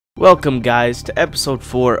Welcome guys to episode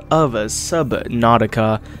 4 of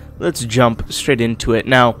Subnautica. Let's jump straight into it.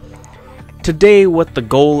 Now, today what the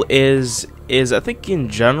goal is I think in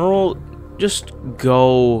general, just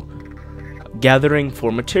go gathering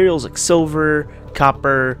for materials like silver,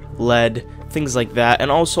 copper, lead, things like that,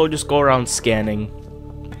 and also just go around scanning,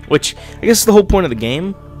 which I guess is the whole point of the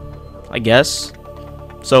game, I guess.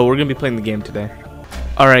 So we're going to be playing the game today.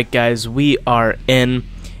 Alright guys, we are in,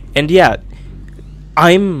 and yeah,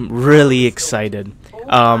 I'm really excited.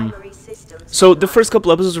 So the first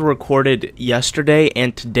couple episodes were recorded yesterday,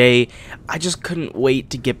 and today I just couldn't wait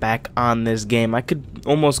to get back on this game. I could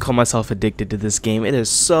almost call myself addicted to this game. It is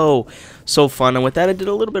so fun. And with that, I did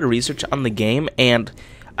a little bit of research on the game, and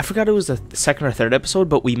I forgot it was the second or third episode,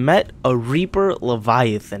 but we met a Reaper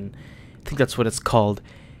Leviathan. I think that's what it's called,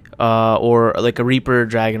 or like a Reaper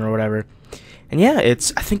Dragon or whatever. And yeah, I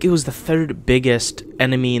think it was the third biggest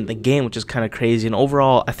enemy in the game, which is kind of crazy. And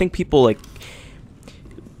overall, I think people like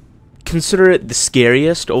consider it the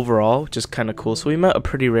scariest overall, which is kind of cool. So we met a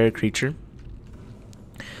pretty rare creature.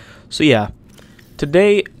 So yeah,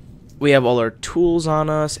 today we have all our tools on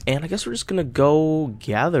us, and I guess we're just gonna go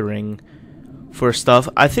gathering for stuff.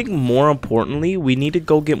 I think more importantly, we need to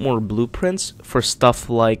go get more blueprints for stuff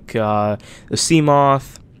like the sea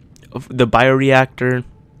moth, the bioreactor.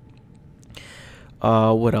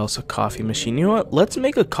 What else? A coffee machine. You know what? Let's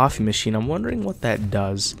make a coffee machine. I'm wondering what that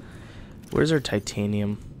does. Where's our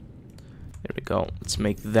titanium? There we go. Let's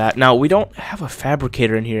make that. Now, we don't have a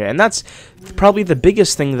fabricator in here, and that's probably the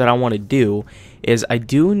biggest thing that I want to do, is I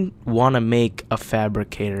do want to make a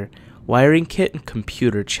fabricator. Wiring kit and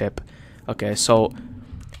computer chip. Okay, so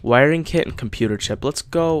wiring kit and computer chip. Let's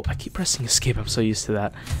go. I keep pressing escape. I'm so used to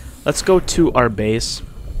that. Let's go to our base.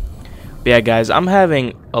 But yeah, guys, I'm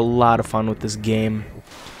having a lot of fun with this game.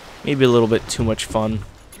 Maybe a little bit too much fun.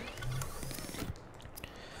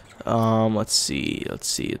 Let's see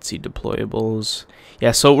deployables.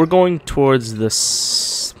 Yeah, so we're going towards the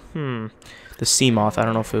sea moth. I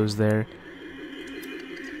don't know if it was there.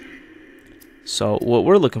 So what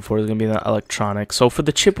we're looking for is gonna be the electronic. So for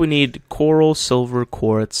the chip, we need coral, silver,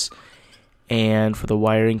 quartz, and for the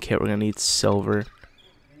wiring kit, we're gonna need silver.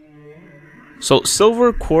 So,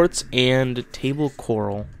 silver, quartz, and table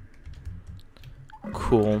coral.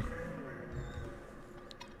 Cool.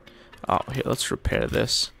 Oh, here, let's repair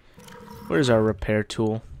this. Where's our repair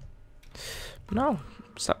tool? No,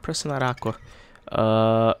 stop pressing that aqua.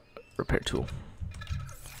 Repair tool.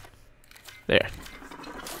 There.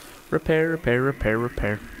 Repair.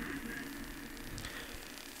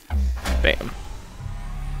 Bam.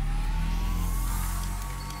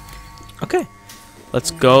 Okay.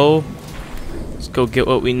 Let's go. Let's go get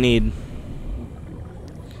what we need.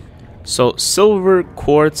 So, silver,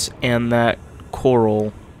 quartz, and that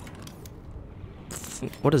coral.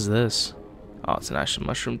 What is this? Oh, it's an ashen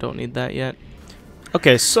mushroom. Don't need that yet.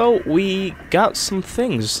 Okay, so we got some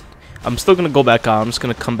things. I'm still going to go back on. I'm just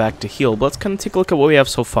going to come back to heal. But let's kind of take a look at what we have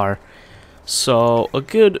so far. So, a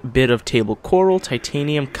good bit of table coral,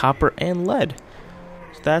 titanium, copper, and lead.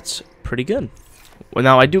 So that's pretty good. Well,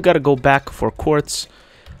 now I do got to go back for quartz.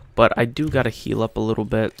 But I do gotta heal up a little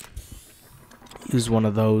bit. Use one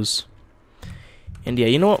of those. And yeah,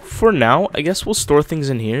 you know what? For now, I guess we'll store things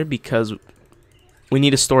in here because we need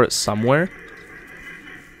to store it somewhere.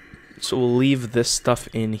 So we'll leave this stuff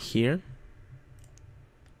in here.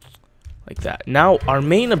 Like that. Now, our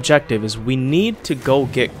main objective is we need to go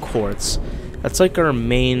get quartz. That's like our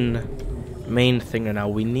main thing right now.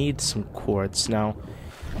 We need some quartz. Now,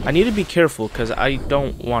 I need to be careful because I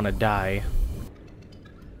don't want to die.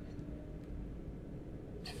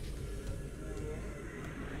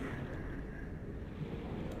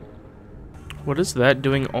 What is that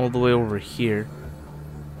doing all the way over here?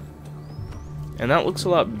 And that looks a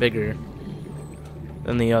lot bigger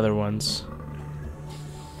than the other ones.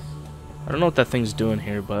 I don't know what that thing's doing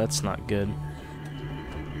here, but that's not good.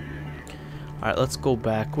 Alright, let's go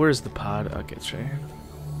back. Where's the pod? Okay, it's right here.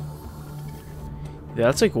 Yeah,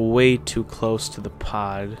 that's like way too close to the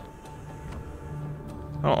pod.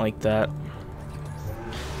 I don't like that.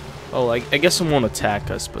 Oh, I guess it won't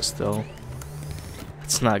attack us, but still.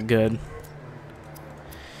 It's not good.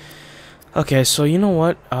 Okay, so you know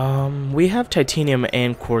what? We have titanium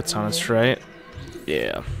and quartz on us, right?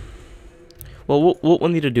 Yeah. Well, what we'll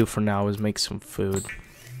need to do for now is make some food.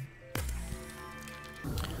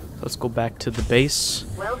 Let's go back to the base.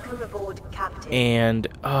 Welcome aboard, Captain. And,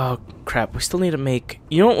 oh crap, we still need to make...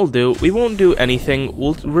 You know what we'll do? We won't do anything.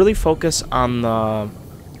 We'll really focus on the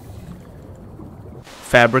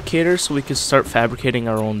fabricator so we can start fabricating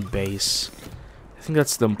our own base. I think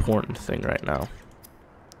that's the important thing right now.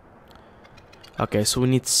 Okay, so we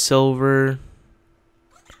need silver.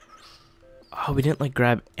 Oh, we didn't like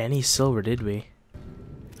grab any silver, did we?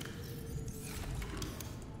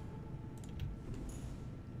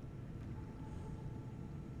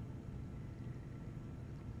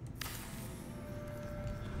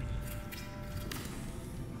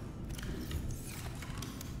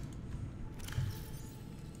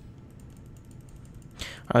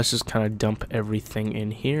 Let's just kind of dump everything in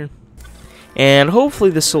here. And hopefully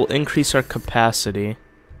this will increase our capacity.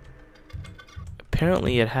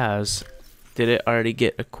 Apparently it has. Did it already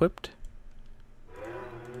get equipped?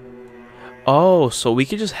 Oh, so we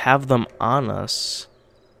could just have them on us.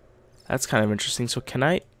 That's kind of interesting. So can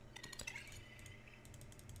I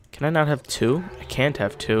not have two? I can't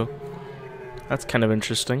have two. That's kind of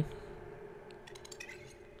interesting.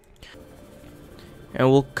 And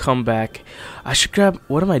we'll come back. I should grab...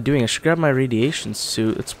 What am I doing? I should grab my radiation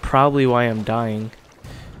suit. That's probably why I'm dying.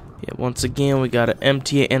 Yeah, once again, we gotta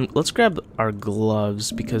empty it. And let's grab our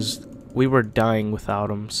gloves, because we were dying without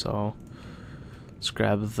them. So let's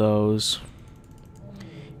grab those.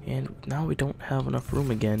 And now we don't have enough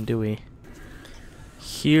room again, do we?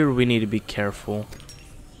 Here we need to be careful.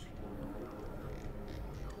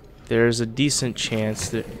 There's a decent chance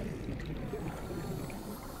that...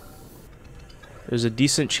 There's a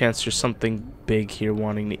decent chance there's something big here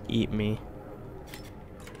wanting to eat me.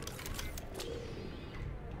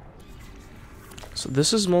 So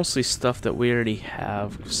this is mostly stuff that we already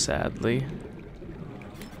have, sadly.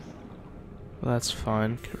 Well, that's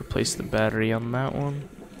fine. Can replace the battery on that one.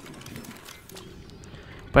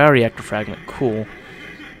 Bioreactor fragment, cool.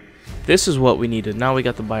 This is what we needed. Now we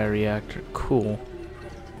got the bioreactor, cool.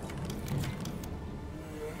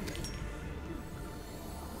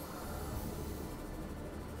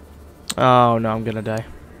 Oh no, I'm gonna die.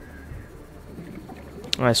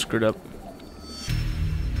 I screwed up.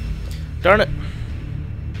 Darn it.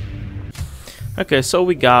 Okay, so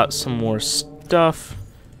we got some more stuff.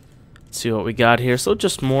 Let's see what we got here. So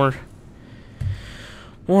just more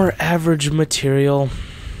average material.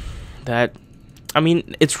 That, I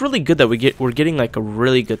mean, it's really good that we're getting like a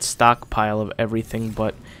really good stockpile of everything,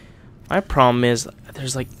 but my problem is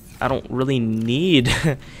there's like, I don't really need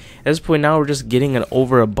at this point now we're just getting an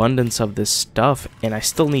overabundance of this stuff, and I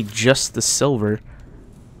still need just the silver.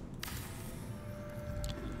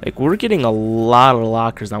 Like, we're getting a lot of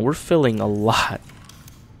lockers now. We're filling a lot.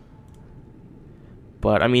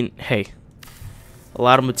 But, I mean, hey. A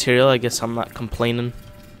lot of material, I guess I'm not complaining.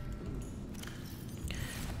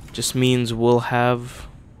 Just means we'll have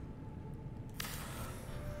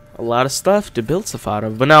a lot of stuff to build stuff out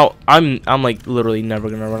of. But now I'm like literally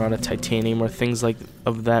never gonna run out of titanium or things like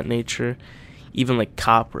of that nature. Even like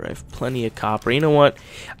copper, I have plenty of copper. You know what?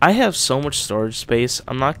 I have so much storage space.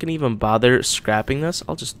 I'm not gonna even bother scrapping this.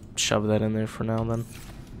 I'll just shove that in there for now then.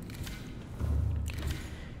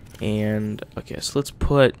 And okay, so let's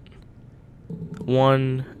put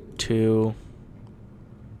 1, 2,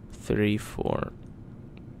 3, 4.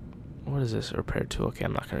 What is this? A repair tool? Okay,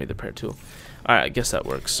 I'm not gonna read the repair tool. Alright, I guess that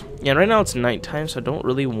works. Yeah, right now it's nighttime, so I don't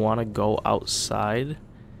really want to go outside.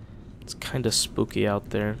 It's kind of spooky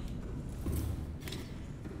out there.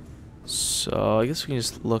 So, I guess we can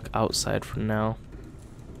just look outside for now.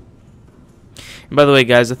 And by the way,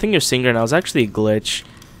 guys, the thing you're seeing right now is actually a glitch.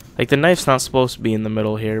 Like, the knife's not supposed to be in the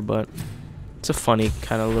middle here, but it's a funny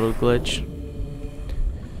kind of little glitch.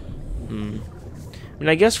 I mean,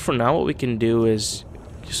 I guess for now what we can do is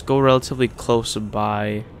just go relatively close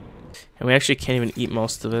by. And we actually can't even eat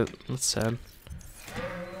most of it. That's sad.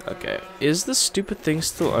 Okay. Is this stupid thing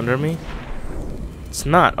still under me? It's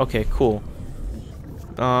not. Okay, cool.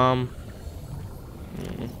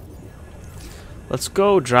 Let's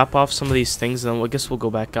go drop off some of these things, and then I guess we'll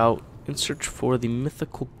go back out and search for the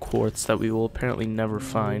mythical quartz that we will apparently never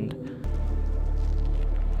find.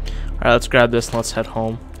 Alright, let's grab this and let's head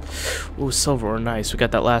home. Ooh, silver ore, nice. We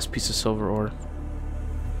got that last piece of silver ore.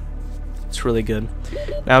 It's really good.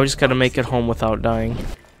 Now we just gotta make it home without dying.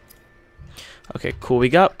 Okay, cool. We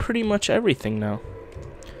got pretty much everything now,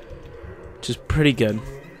 which is pretty good.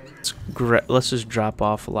 Let's just drop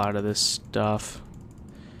off a lot of this stuff.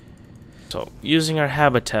 So, using our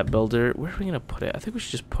habitat builder, where are we gonna put it? I think we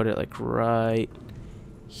should just put it like right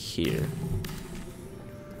here.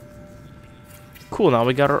 Cool, now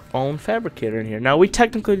we got our own fabricator in here. Now we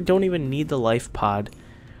technically don't even need the life pod,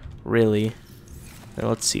 really. Now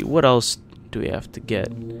let's see, what else do we have to get?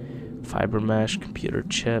 Fiber mesh, computer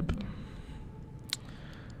chip.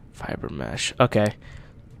 Fiber mesh. Okay.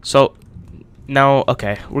 So now,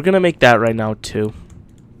 okay, we're gonna make that right now too.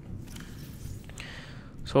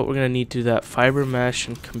 So what we're gonna need to do that fiber mesh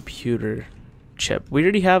and computer chip. We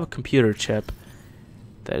already have a computer chip.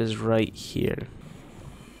 that is right here.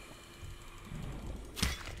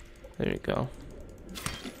 There you go.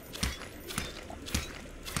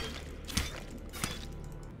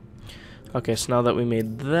 Okay, so now that we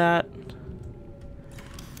made that,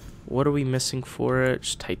 what are we missing for it?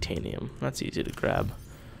 Just titanium. That's easy to grab.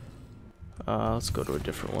 Let's go to a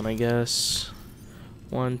different one, I guess.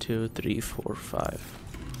 1, 2, 3, 4, 5.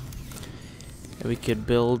 And we could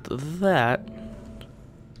build that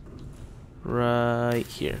right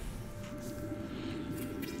here.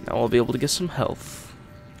 Now we'll be able to get some health.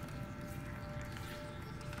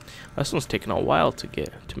 This one's taking a while to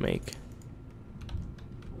make.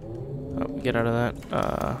 Oh, get out of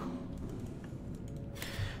that.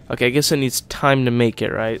 Okay, I guess it needs time to make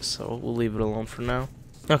it, right? So we'll leave it alone for now.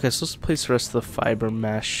 Okay, so let's place the rest of the fiber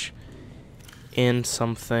mesh in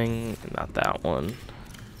something, not that one,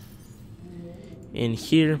 in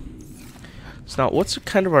here. So now, what's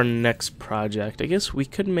kind of our next project? I guess we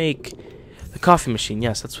could make the coffee machine.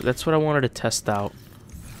 Yes, that's what I wanted to test out.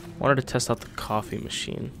 I wanted to test out the coffee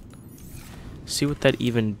machine. See what that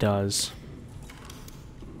even does.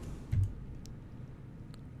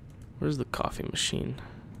 Where's the coffee machine?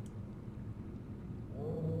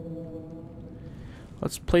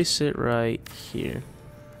 Let's place it right here.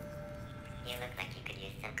 You look like you could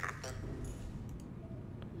use some coffee.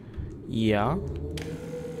 Yeah.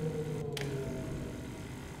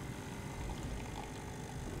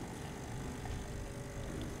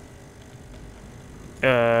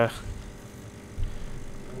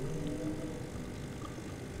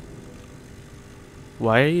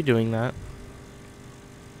 Why are you doing that?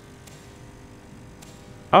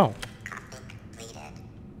 Oh. Coffee completed.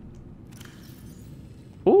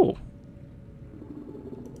 Ooh.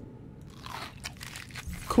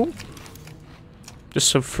 Cool. Just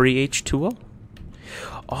some free H2O.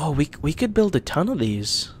 Oh, we could build a ton of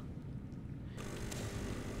these.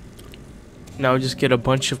 Now just get a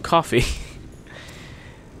bunch of coffee.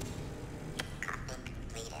 Coffee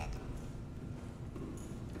completed.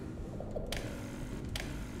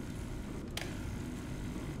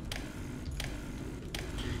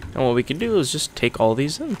 And what we can do is just take all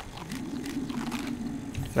these in.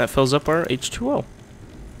 That fills up our H2O.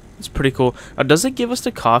 It's pretty cool. Now, does it give us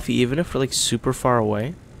the coffee even if we're like super far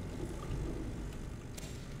away?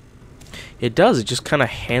 It does. It just kind of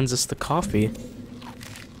hands us the coffee.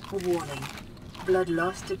 Warning. Blood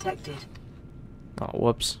loss detected. Oh,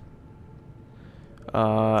 whoops.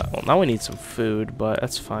 Well, now we need some food, but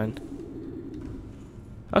that's fine.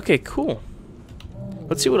 Okay, cool.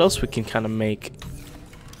 Let's see what else we can kind of make.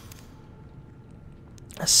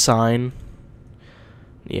 A sign.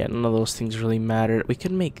 Yeah, none of those things really matter. We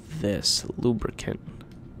could make this lubricant.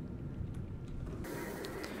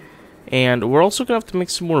 And we're also going to have to make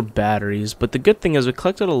some more batteries. But the good thing is we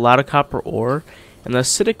collected a lot of copper ore. And the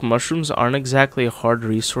acidic mushrooms aren't exactly a hard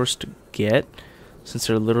resource to get, since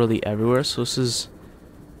they're literally everywhere. So this is...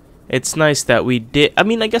 It's nice that we did... I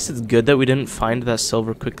mean, I guess it's good that we didn't find that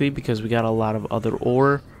silver quickly, because we got a lot of other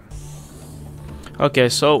ore. Okay,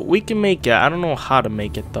 so we can make it. I don't know how to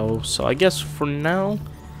make it, though. So I guess for now,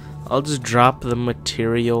 I'll just drop the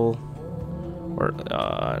material... Or,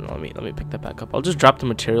 no, let me pick that back up. I'll just drop the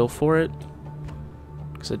material for it,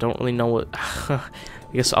 because I don't really know what...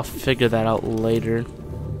 I guess I'll figure that out later.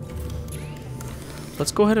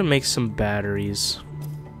 Let's go ahead and make some batteries.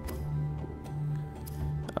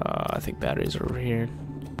 I think batteries are over here.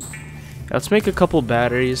 Let's make a couple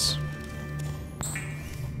batteries.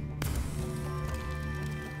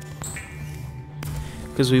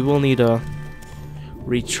 Because we will need to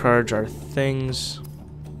recharge our things.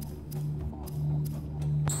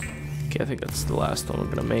 Okay, I think that's the last one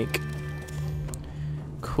we're going to make.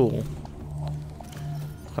 Cool.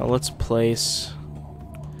 Now let's place...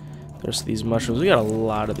 There's these mushrooms. We got a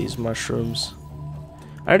lot of these mushrooms.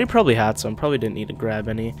 I already probably had some. Probably didn't need to grab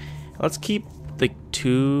any. Let's keep the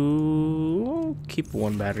two... We'll keep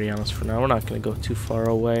one battery on us for now. We're not going to go too far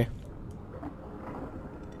away.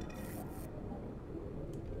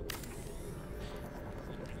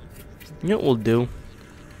 You know what we'll do?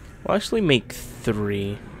 We'll actually make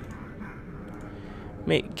 3.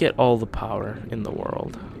 Get all the power in the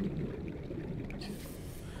world.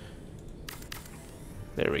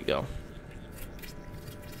 There we go.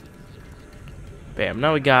 Bam,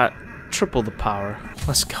 now we got triple the power.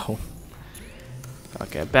 Let's go.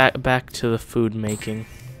 Okay, back to the food making.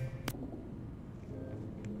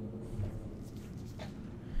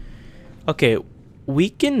 Okay, we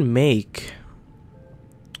can make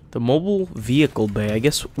the mobile vehicle bay. I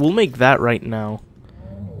guess we'll make that right now.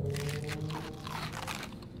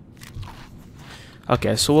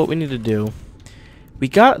 Okay, so what we need to do... We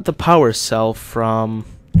got the power cell from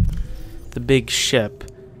the big ship.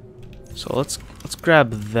 So let's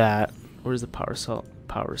grab that. Where's the power cell?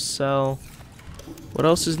 Power cell. What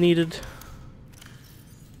else is needed?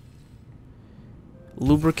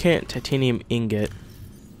 Lubricant, titanium ingot.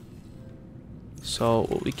 So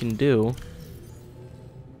what we can do,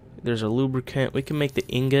 there's a lubricant. We can make the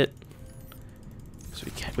ingot. So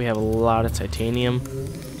we have a lot of titanium.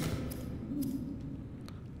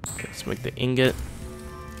 Okay, let's make the ingot.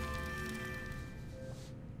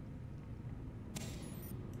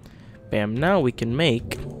 Bam, now we can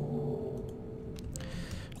make,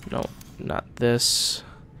 no, not this,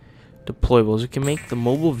 deployables. We can make the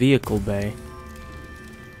mobile vehicle bay.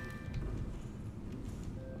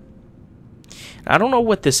 I don't know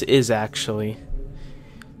what this is actually.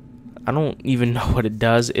 I don't even know what it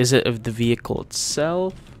does. Is it of the vehicle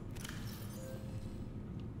itself?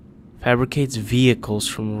 Fabricates vehicles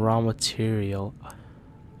from raw material.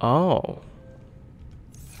 Oh.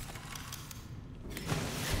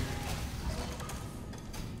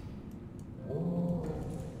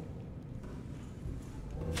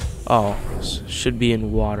 Oh, should be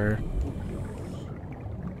in water.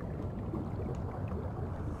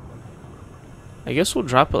 I guess we'll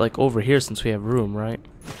drop it like over here since we have room, right?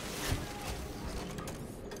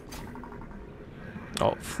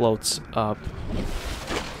 Oh, it floats up.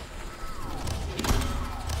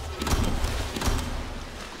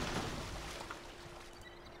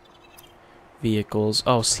 Vehicles.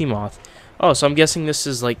 Oh, Seamoth. Oh, so I'm guessing this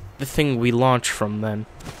is like the thing we launch from then.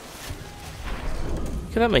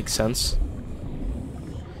 Okay, that makes sense.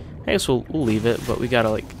 I guess we'll leave it, but we gotta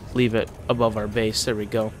like leave it above our base. There we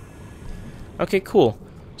go. Okay, cool.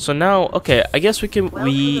 So now, okay, I guess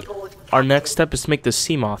our next step is to make the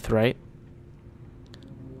Seamoth, right?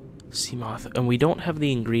 Seamoth, and we don't have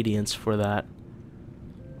the ingredients for that.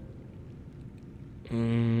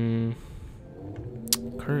 Current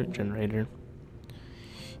generator.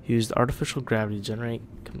 Used artificial gravity to generate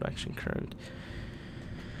convection current.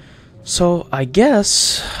 So I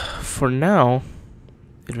guess for now,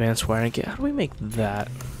 advanced wiring kit. How do we make that?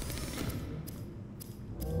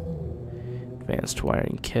 Advanced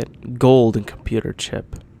wiring kit, gold and computer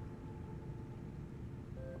chip.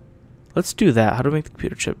 Let's do that. How do we make the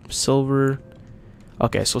computer chip? Silver.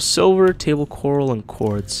 Okay, so silver, table coral, and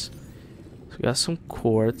quartz. So we got some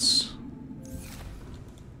quartz.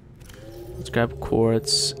 Let's grab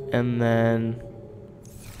quartz, and then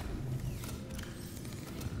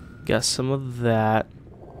got some of that.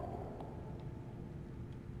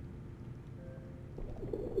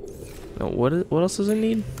 No, what else does it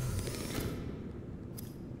need?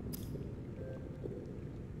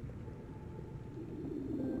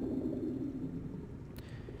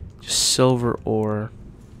 Just silver ore.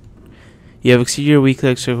 You have exceeded your weekly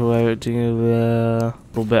extra a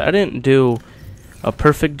little bit. I didn't do a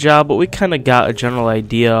perfect job, but we kind of got a general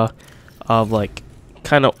idea of like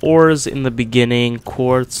kind of ores in the beginning,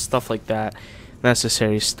 quartz, stuff like that,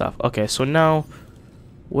 necessary stuff. Okay, so now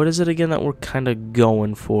what is it again that we're kind of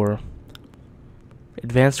going for?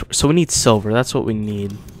 Advanced. So we need silver. That's what we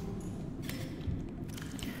need.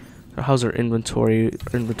 How's our inventory?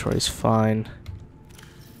 Our inventory is fine.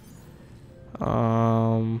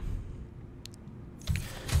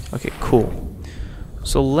 Okay, cool.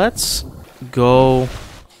 So let's go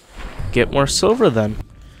get more silver then.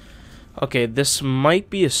 Okay, this might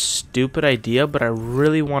be a stupid idea, but I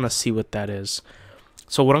really want to see what that is.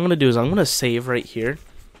 So what I'm going to do is I'm going to save right here.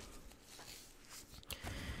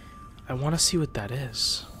 I want to see what that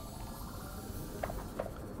is.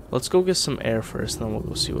 Let's go get some air first, then we'll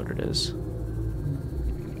go see what it is.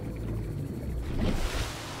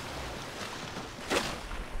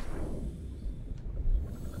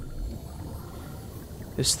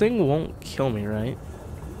 This thing won't kill me, right?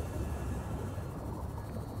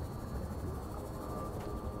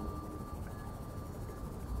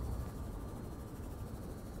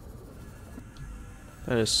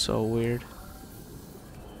 That is so weird.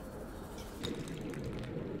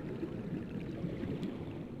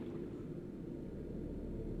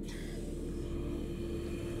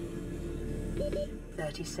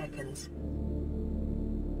 Seconds.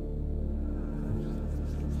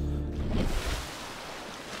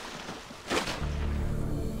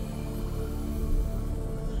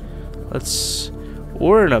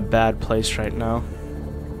 We're in a bad place right now.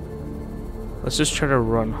 Let's just try to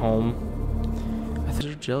run home. I think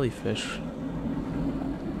there's a jellyfish.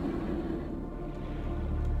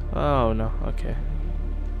 Oh no, okay.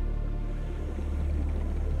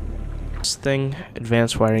 This thing,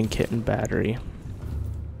 advanced wiring kit and battery.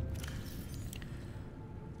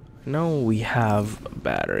 No, we have a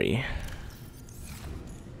battery.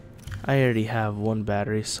 I already have one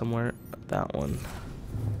battery somewhere. that one.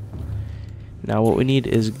 Now what we need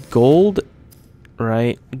is gold,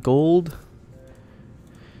 right? Gold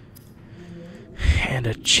and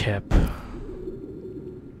a chip.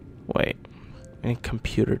 Wait, and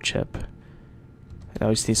computer chip. Now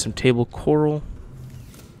we just need some table coral.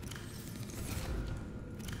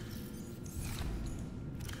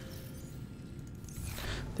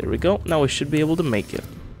 There we go. Now we should be able to make it.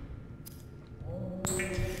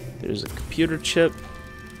 There's a computer chip.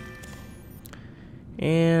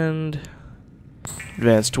 And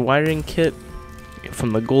advanced wiring kit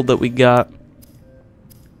from the gold that we got.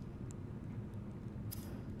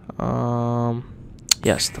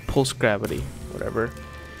 Yes, the pulse gravity, whatever.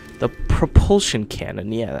 The propulsion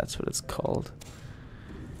cannon, yeah, that's what it's called.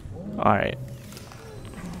 Alright.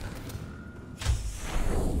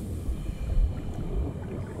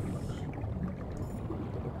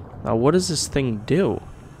 Now, what does this thing do?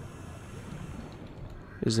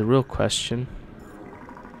 Is the real question.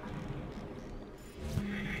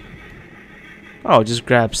 Oh, it just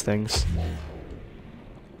grabs things.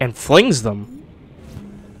 And flings them.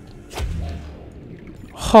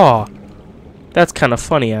 Huh. That's kind of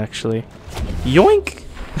funny, actually. Yoink!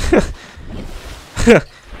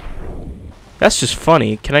 That's just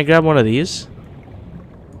funny. Can I grab one of these?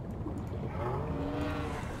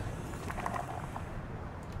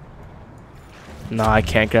 No, I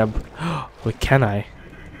can't grab... Wait, can I?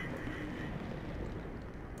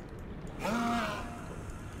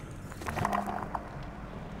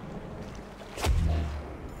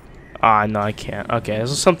 Ah, no, I can't. Okay,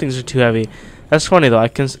 so some things are too heavy. That's funny though. I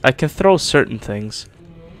can throw certain things.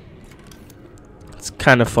 It's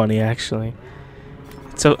kind of funny actually.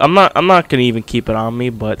 So I'm not gonna even keep it on me,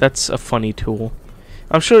 but that's a funny tool.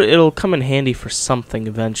 I'm sure it'll come in handy for something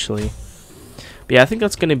eventually. But yeah, I think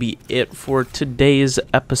that's gonna be it for today's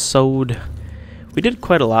episode. We did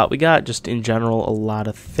quite a lot. We got just in general a lot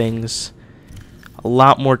of things. A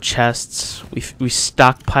lot more chests. We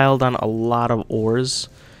stockpiled on a lot of ores.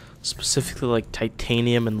 Specifically like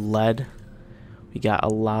titanium and lead. We got a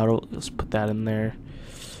lot of... Let's put that in there.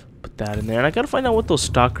 Put that in there. And I gotta find out what those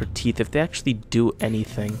stalker teeth, if they actually do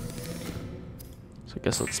anything. So I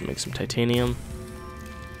guess let's make some titanium.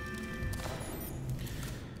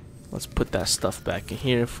 Let's put that stuff back in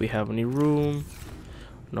here if we have any room.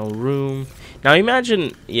 No room. Now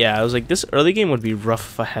imagine... Yeah, I was like, this early game would be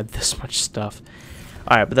rough if I had this much stuff.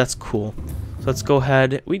 Alright, but that's cool. So let's go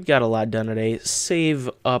ahead. We've got a lot done today. Save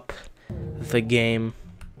up the game.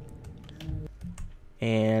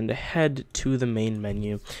 And head to the main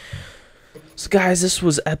menu. So guys, this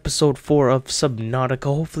was episode 4 of Subnautica.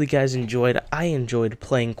 Hopefully you guys enjoyed. I enjoyed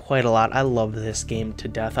playing quite a lot. I love this game to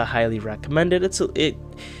death. I highly recommend it.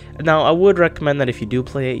 Now, I would recommend that if you do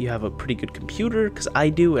play it, you have a pretty good computer, because I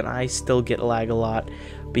do, and I still get lag a lot.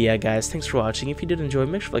 But yeah, guys, thanks for watching. If you did enjoy,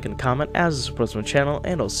 make sure to like and comment as it supports my channel,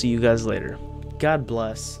 and I'll see you guys later. God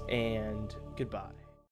bless, and goodbye.